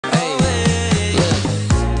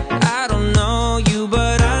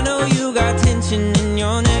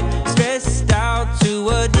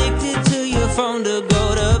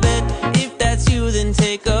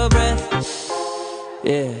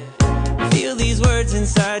Yeah. Feel these words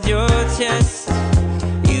inside your chest.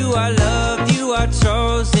 You are loved, you are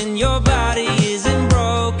chosen. Your body isn't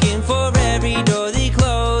broken. For every door that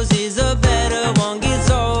closes, a better one gets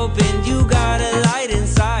opened. You got a light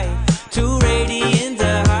inside, too radiant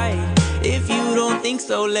to hide. If you don't think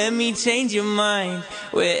so, let me change your mind.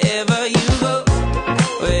 Wherever you go,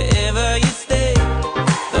 wherever you stay,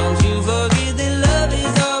 don't you forget that love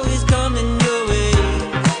is always coming your way.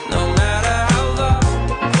 No matter how far,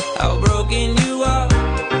 how broken you are,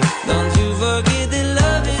 don't you forget that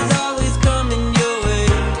love is always coming your way.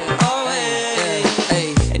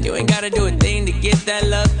 Always. And you ain't gotta do a thing to get that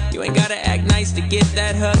love. You ain't gotta act nice to get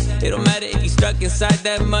that hug. It don't matter if you stuck inside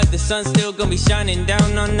that mud, the sun's still gonna be shining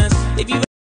down on us. If you